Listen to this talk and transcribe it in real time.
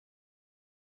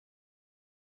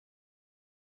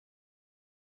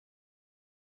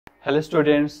Hello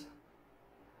students,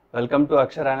 welcome to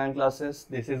Akshar Anand classes.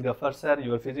 This is Ghaffar sir,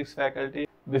 your physics faculty.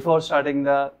 Before starting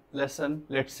the lesson,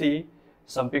 let's see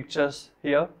some pictures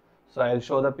here. So I'll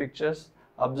show the pictures.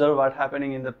 Observe what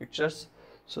happening in the pictures.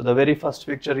 So the very first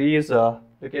picture is,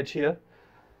 look at here.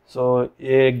 So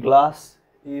a glass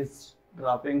is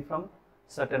dropping from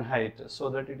certain height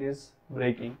so that it is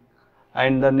breaking.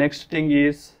 And the next thing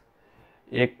is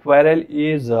a quarrel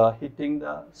is hitting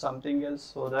the something else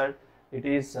so that it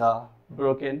is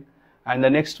broken. And the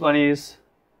next one is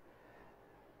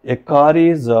a car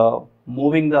is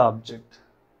moving the object.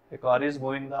 A car is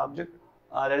moving the object,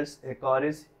 or else a car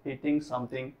is hitting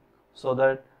something so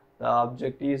that the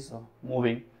object is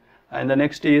moving. And the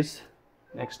next is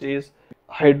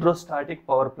hydrostatic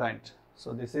power plant.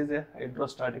 So this is a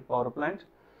hydrostatic power plant.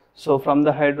 So from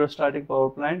the hydrostatic power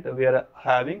plant we are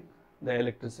having the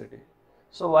electricity.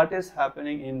 So what is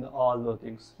happening in all those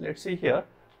things? Let's see here.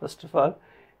 First of all,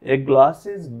 a glass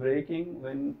is breaking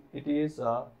when it is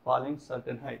falling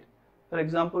certain height. For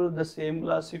example, the same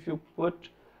glass, if you put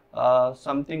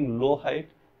something low height,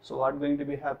 so what going to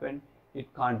be happen?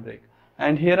 It can't break.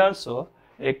 And here also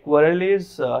a quarrel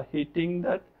is hitting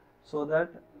that so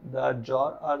that the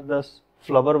jar or the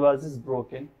flower vase is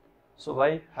broken. So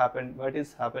why happened? What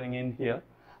is happening in here?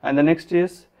 And the next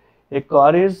is a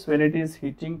car is, when it is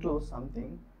hitting to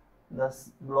something, the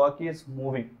block is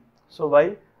moving. So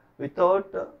why?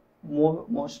 Without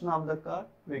motion of the car,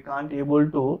 we can't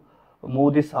able to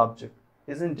move this object,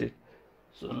 isn't it?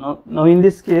 So now in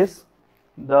this case,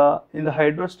 in the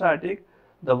hydrostatic,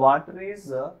 the water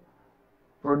is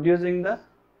producing the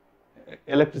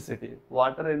electricity.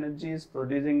 Water energy is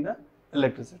producing the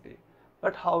electricity.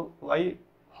 But how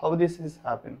this is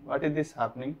happening? What is this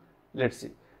happening? Let's see.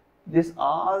 This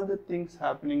all the things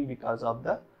happening because of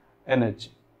the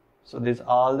energy. So these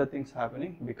all the things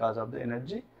happening because of the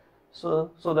energy.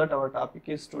 So that our topic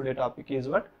is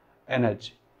what?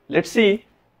 Energy. Let's see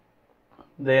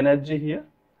the energy here,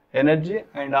 energy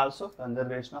and also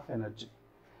conservation of energy.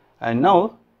 And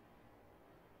now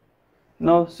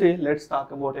see, let's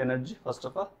talk about energy first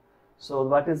of all. So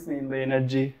what is mean by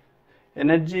energy?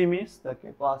 Energy means the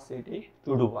capacity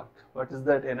to do work. What is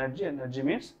that energy? Energy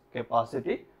means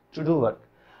capacity to do work.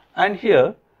 And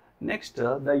here next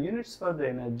the units for the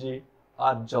energy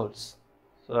are joules.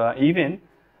 So even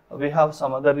we have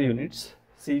some other units,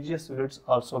 CGS units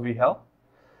also we have.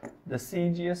 The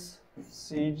CGS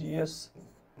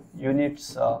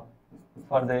units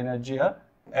for the energy are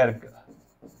erg.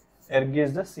 Erg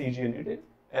is the CG unit,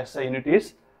 SI unit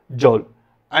is joule.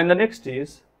 And the next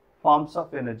is forms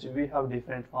of energy. We have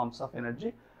different forms of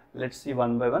energy. Let's see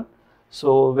one by one.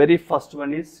 So very first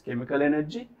one is chemical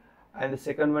energy, and the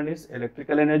second one is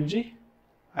electrical energy,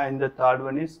 and the third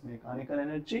one is mechanical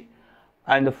energy,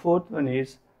 and the fourth one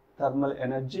is thermal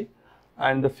energy,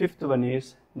 and the fifth one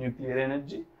is nuclear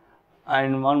energy,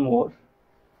 and one more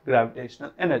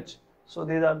gravitational energy. So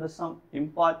these are the some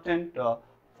important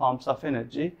forms of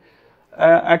energy.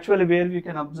 Actually, where we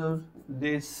can observe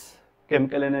this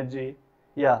chemical energy,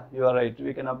 yeah, you are right,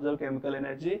 we can observe chemical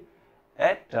energy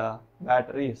at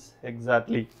batteries,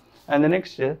 exactly. And the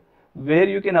next, where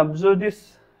you can observe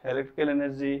this electrical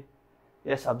energy,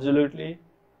 yes, absolutely,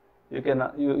 you can,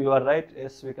 you are right,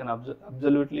 yes, we can observe,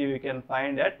 absolutely we can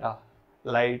find at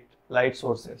light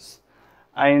sources.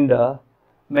 And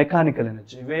mechanical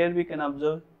energy, where we can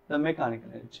observe the mechanical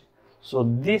energy. So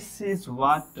this is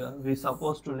what we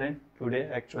supposed to learn today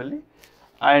actually.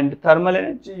 And thermal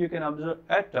energy you can observe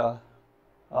at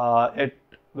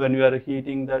when you are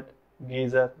heating that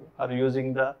geyser or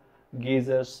using the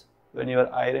geysers, when you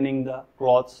are ironing the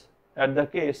clothes, at the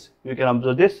case you can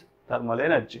observe this thermal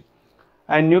energy.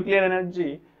 And nuclear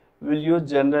energy will use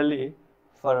generally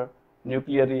for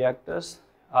nuclear reactors,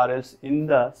 or else in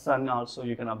the sun also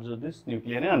you can observe this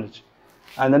nuclear energy.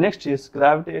 And the next is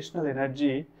gravitational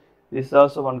energy. This is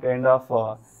also one kind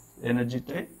of energy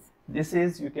type. This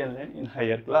is you can learn in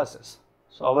higher classes.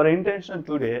 So our intention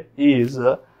today is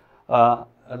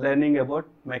learning about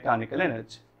mechanical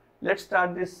energy. Let's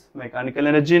start this mechanical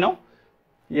energy now.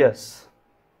 Yes.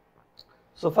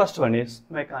 So first one is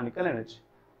mechanical energy.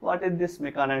 What is this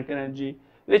mechanical energy?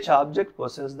 Which object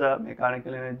possesses the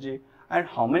mechanical energy? And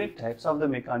how many types of the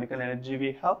mechanical energy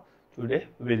we have? Today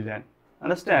we will learn.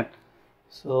 Understand?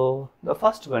 So the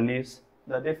first one is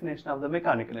the definition of the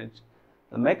mechanical energy.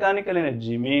 The mechanical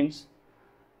energy means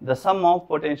the sum of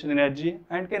potential energy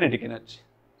and kinetic energy.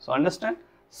 So understand,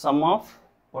 sum of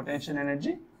potential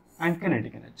energy and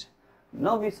kinetic energy.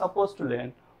 Now we supposed to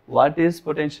learn what is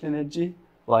potential energy,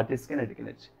 what is kinetic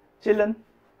energy. Children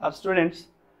or students,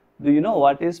 do you know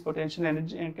what is potential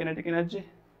energy and kinetic energy?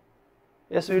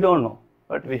 Yes, we don't know.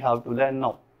 but we have to learn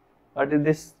now. What is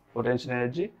this potential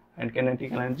energy and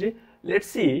kinetic energy? Let's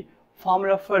see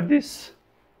formula for this.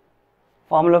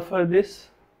 Formula for this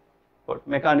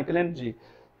mechanical energy.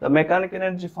 The mechanical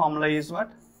energy formula is what?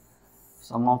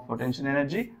 Sum of potential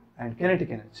energy and kinetic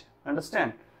energy.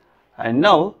 Understand? And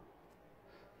now,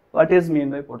 what is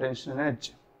mean by potential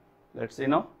energy? Let's see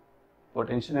now.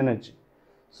 Potential energy.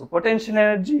 So potential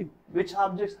energy, which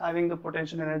objects having the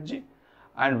potential energy,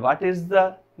 and what is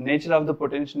the nature of the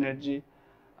potential energy,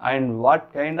 and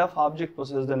what kind of object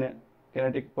possesses the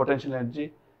kinetic potential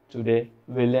energy, today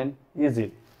we learn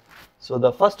easily. So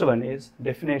the first one is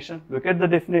definition. Look at the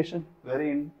definition.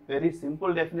 Very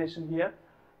simple definition here.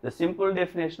 The simple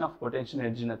definition of potential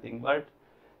energy, nothing but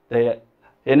the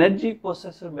energy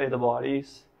possessed by the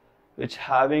bodies which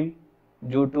having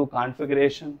due to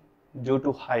configuration, due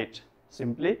to height.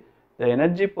 Simply, the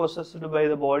energy possessed by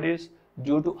the bodies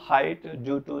due to height,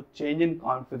 due to change in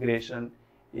configuration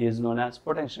is known as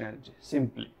potential energy,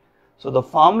 simply. So the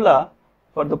formula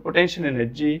for the potential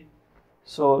energy,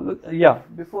 so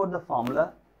look, before the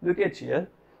formula, look at here.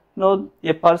 Now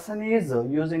a person is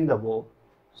using the bow.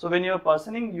 So when you are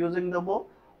personing using the bow,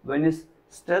 when you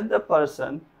stress the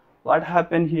person, what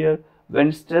happened here? When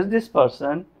you stress this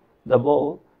person, the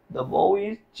bow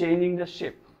is changing the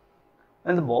shape.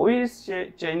 When the bow is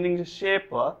changing the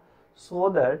shape, so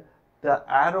that the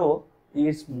arrow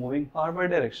is moving forward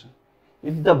direction.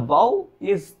 If the bow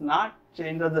is not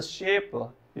changed the shape,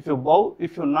 if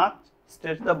you not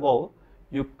stretch the bow,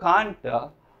 you can't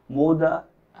move the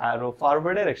arrow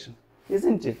forward direction,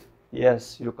 isn't it?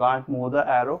 Yes, you can't move the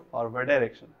arrow forward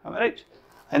direction. Am I right?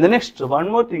 And the next, one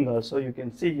more thing also you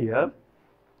can see here.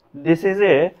 This is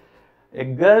a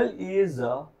girl is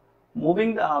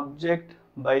moving the object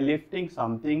by lifting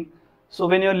something. So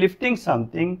when you are lifting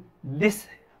something, this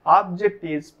object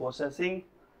is possessing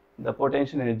the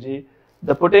potential energy.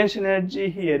 The potential energy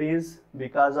here is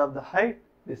because of the height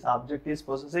this object is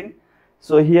possessing.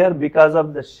 So here, because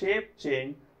of the shape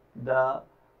change, the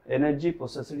energy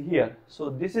possessed here. So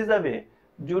this is the way,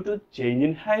 due to change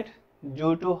in height,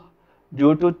 due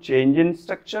to change in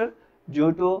structure,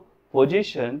 due to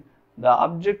position, the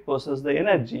object possesses the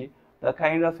energy. The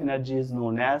kind of energy is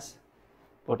known as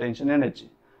potential energy.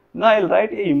 Now I will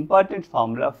write an important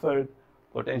formula for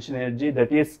potential energy,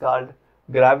 that is called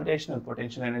gravitational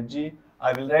potential energy.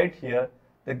 I will write here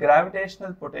the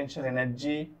gravitational potential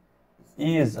energy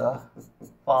is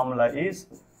formula is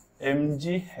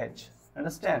mgh.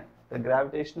 Understand? The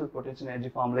gravitational potential energy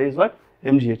formula is what?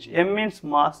 mgh. M means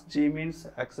mass, g means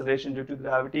acceleration due to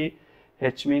gravity,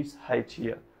 h means height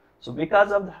here. So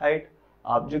because of the height,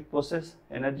 object possesses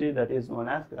energy, that is known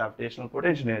as gravitational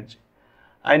potential energy.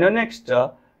 I know next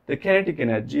the kinetic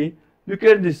energy. Look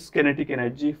at this kinetic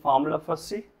energy formula first.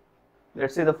 See,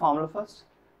 let's see the formula first.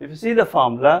 If you see the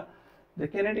formula, the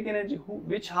kinetic energy,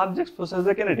 which objects possess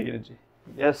the kinetic energy?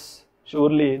 Yes,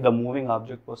 surely the moving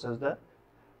object possesses the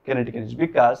kinetic energy,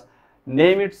 because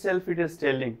name itself it is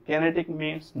telling kinetic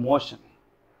means motion.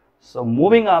 So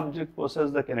moving object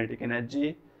possesses the kinetic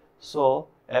energy. So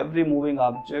every moving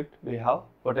object we have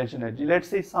potential energy. Let's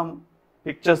see some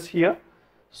pictures here.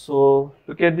 So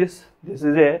look at this. This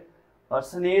is a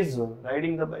person is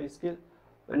riding the bicycle.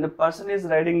 When the person is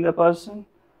riding the person,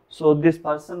 so this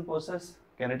person possesses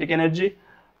kinetic energy.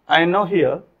 I know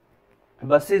here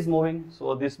bus is moving,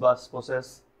 so this bus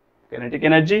possesses kinetic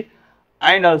energy,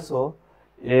 and also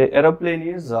a aeroplane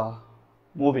is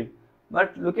moving.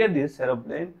 But look at this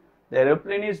aeroplane. The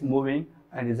aeroplane is moving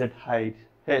and is at height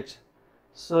h.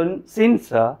 So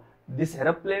since this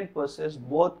aeroplane possesses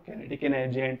both kinetic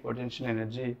energy and potential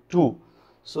energy too,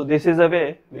 so this is a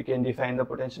way we can define the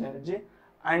potential energy.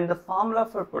 And the formula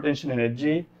for potential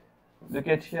energy, look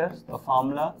at here, the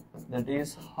formula, that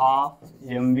is half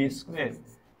mv square.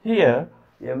 Here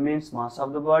m means mass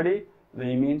of the body,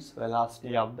 v means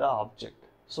velocity of the object.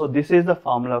 So this is the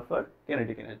formula for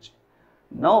kinetic energy.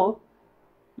 Now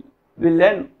we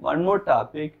learn one more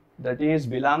topic that is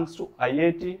belongs to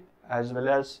IIT, as well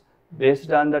as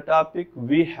based on the topic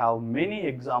we have many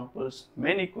examples,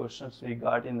 many questions we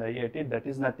got in the IIT, that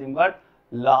is nothing but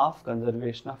law of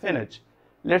conservation of energy.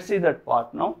 Let's see that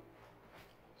part now.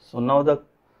 So now the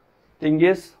thing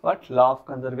is what? Law of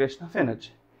conservation of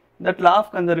energy. That law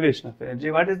of conservation of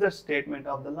energy, what is the statement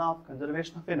of the law of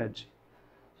conservation of energy?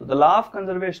 So the law of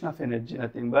conservation of energy,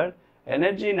 nothing but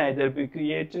energy neither be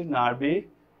created nor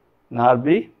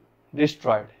be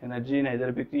destroyed. Energy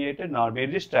neither be created nor be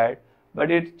destroyed, but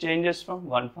it changes from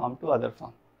one form to other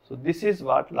form. So this is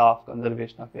what law of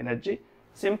conservation of energy.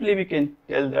 Simply we can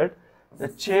tell that the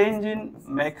change in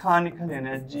mechanical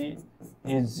energy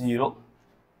is zero.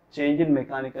 change in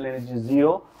mechanical energy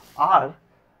 0 or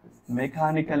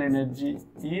mechanical energy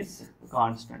is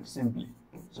constant simply.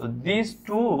 So these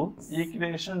two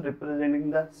equations representing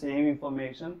the same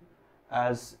information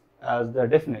as the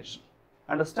definition.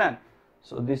 Understand?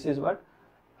 So this is what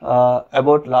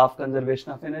about law of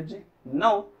conservation of energy.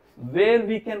 Now where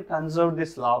we can conserve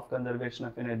this law of conservation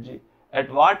of energy,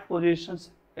 at what positions,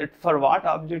 for what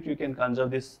object you can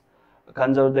conserve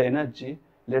the energy.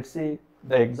 Let's see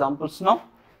the examples now.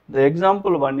 The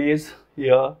example one is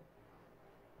here.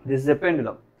 This is a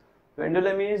pendulum.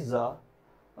 Pendulum is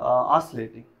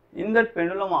oscillating. In that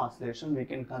pendulum oscillation, we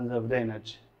can conserve the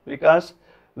energy, because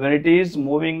when it is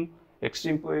moving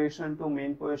extreme position to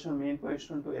mean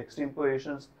position to extreme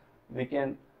positions, we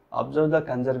can observe the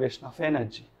conservation of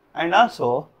energy. And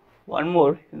also one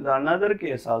more, in the another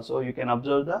case also you can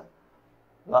observe the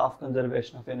law of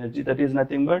conservation of energy, that is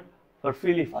nothing but for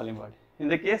freely falling body. In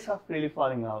the case of freely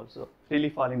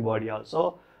falling body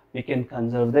also we can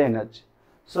conserve the energy.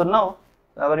 So now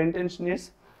our intention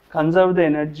is conserve the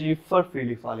energy for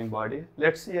freely falling body.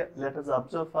 Let us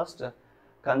observe first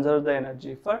conserve the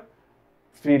energy for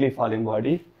freely falling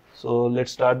body. So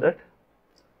let's start that.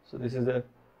 So this is the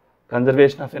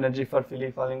conservation of energy for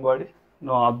freely falling body.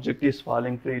 No object is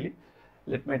falling freely.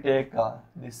 Let me take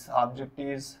this object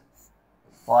is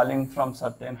falling from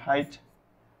certain height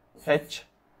h.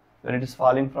 When it is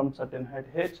falling from certain height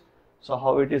h, so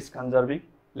how it is conserving,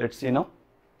 let's see now.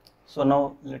 So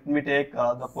now let me take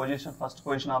the position. First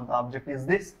position of the object is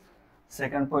this,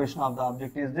 second position of the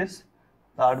object is this,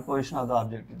 third position of the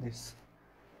object is this.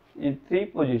 In three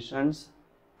positions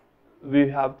we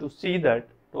have to see that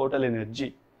total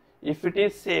energy. If it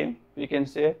is same, we can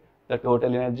say the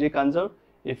total energy conserved.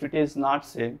 If it is not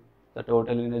same, the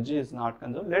total energy is not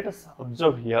conserved. Let us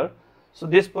observe here. So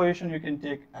this position you can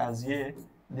take as A,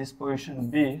 this position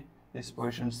B, this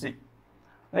position C.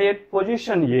 Now at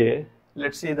position A,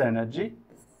 let's see the energy.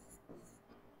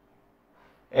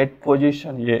 At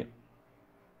position A,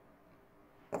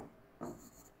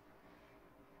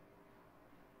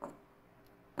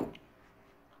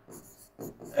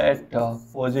 at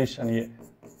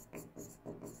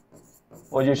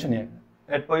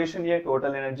position A,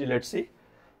 total energy, let's see.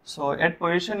 So at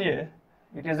position A,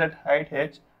 it is at height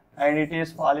h and it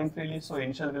is falling freely, so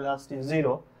initial velocity is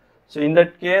 0. So in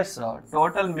that case,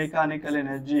 total mechanical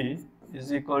energy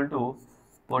is equal to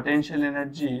potential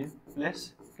energy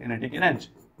plus kinetic energy.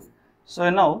 So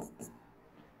now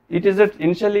it is at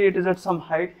initially it is at some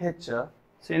height h,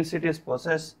 since it is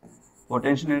possess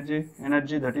potential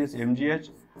energy that is mgh,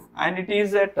 and it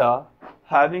is at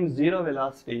having 0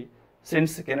 velocity,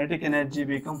 since kinetic energy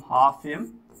become half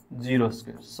m 0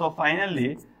 square. So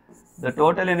finally the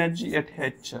total energy at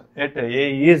h at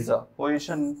A is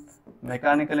position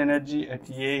mechanical energy at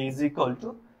A is equal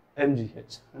to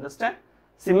mgh. Understand?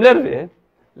 Similar way,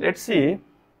 let's see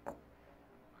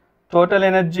total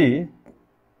energy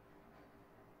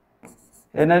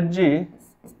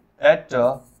at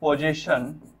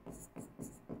position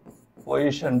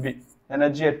B.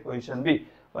 Energy at position B.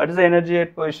 What is the energy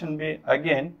at position B?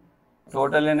 Again,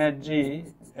 total energy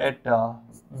at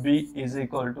B is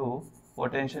equal to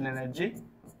potential energy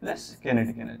plus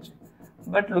kinetic energy.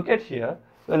 But look at here,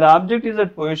 when the object is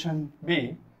at position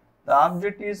B, the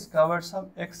object is covered some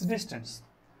x distance.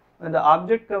 When the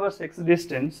object covers x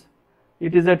distance,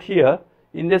 it is at here.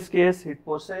 In this case, it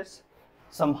possesses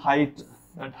some height.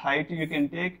 That height you can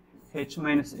take h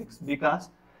minus x, because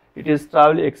it is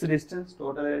traveling x distance.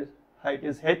 Total height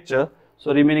is h,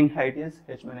 so remaining height is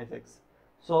h minus x.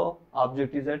 So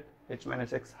object is at h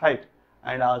minus x height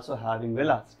and also having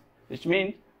velocity, which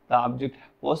means the object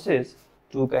possesses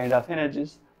two kind of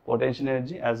energies, potential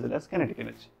energy as well as kinetic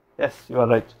energy. Yes, you are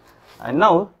right. And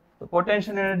now the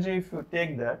potential energy, if you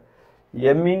take that,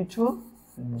 m into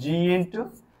g into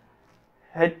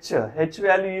h. H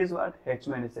value is what? H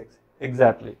minus x.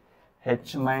 Exactly.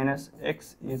 H minus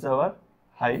x is our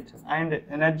height, and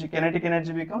energy, kinetic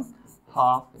energy becomes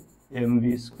half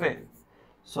mv square.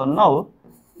 So now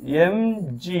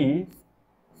mgh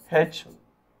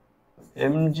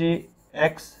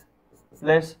mgx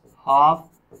plus half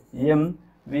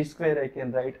mv square I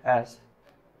can write as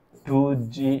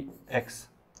 2gx.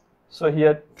 So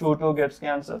here 2 gets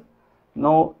cancelled.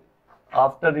 Now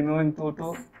after removing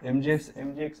 2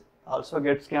 mgx also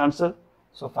gets cancelled.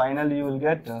 So finally you will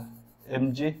get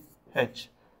mgh.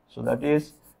 So that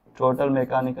is total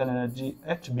mechanical energy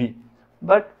at B.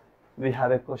 But we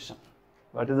have a question.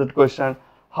 What is that question?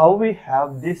 How we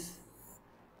have this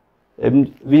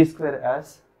v square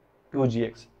as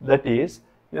 2gx? That is,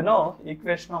 you know,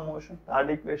 equation of motion, third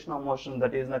equation of motion,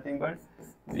 that is nothing but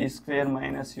v square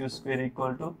minus u square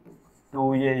equal to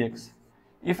 2ax.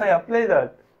 If I apply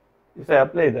that,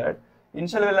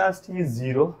 initial velocity is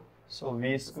 0, so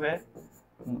v square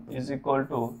is equal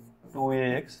to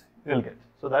 2ax you will get.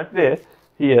 So that way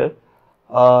here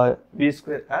v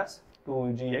square as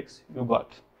 2gx you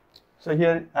got. So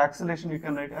here acceleration you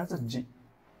can write as a g.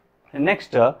 And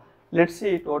next let's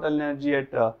see total energy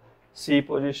at C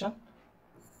position.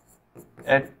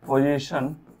 At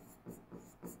position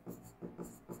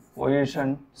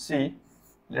C,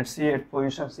 let's see at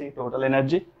position C total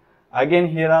energy. Again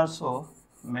here also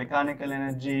mechanical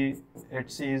energy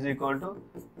at C is equal to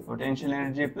potential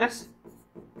energy plus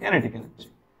kinetic energy.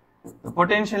 The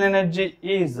potential energy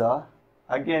is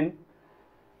again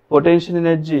potential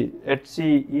energy at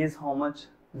C is how much?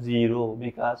 0,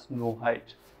 because no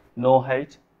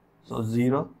height, so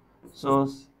 0. So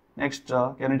next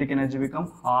kinetic energy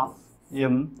become half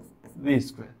m v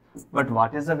square. But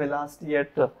what is the velocity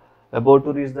at about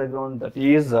to reach the ground? That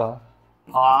is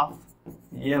half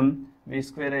m v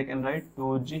square. I can write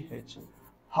 2gh.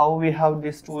 How we have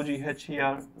this 2gh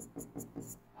here?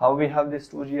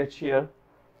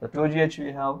 The 2gh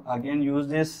we have, again use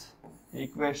this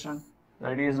equation,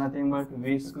 that is nothing but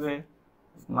v square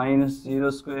minus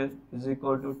 0 square is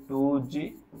equal to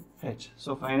 2gh.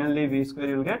 So finally v square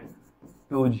you will get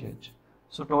 2gh.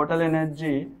 So total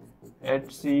energy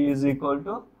at C is equal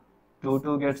to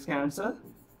 2 gets cancelled,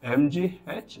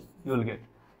 mgh you will get.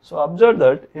 So observe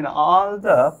that in all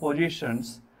the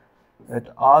positions,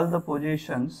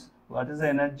 what is the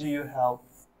energy you have?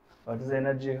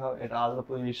 At all the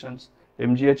positions?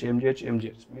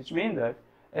 mgh, which means that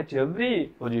at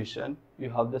every position you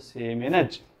have the same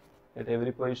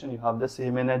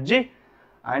energy.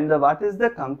 And what is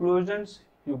the conclusions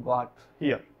you got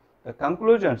here? The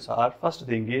conclusions are, first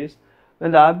thing is,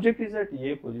 when the object is at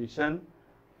A position,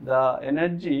 the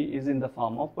energy is in the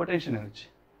form of potential energy.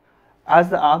 As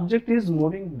the object is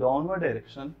moving downward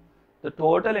direction, the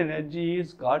total energy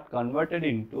is got converted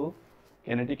into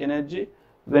kinetic energy.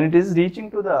 When it is reaching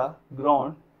to the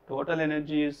ground, total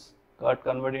energy is got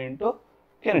converted into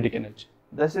kinetic energy.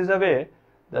 This is the way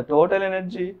the total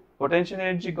energy, potential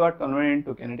energy got converted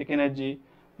into kinetic energy,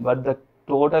 but the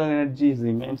total energy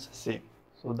remains same.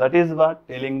 So that is what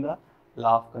telling the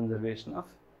law of conservation of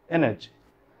energy.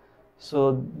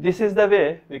 So this is the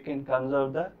way we can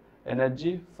conserve the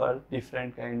energy for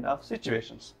different kind of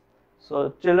situations.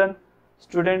 So children,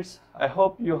 students, I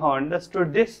hope you have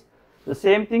understood this. The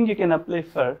same thing you can apply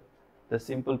for the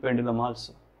simple pendulum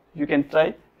also. You can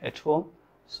try at home.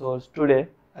 So today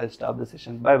I'll stop the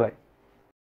session. Bye bye.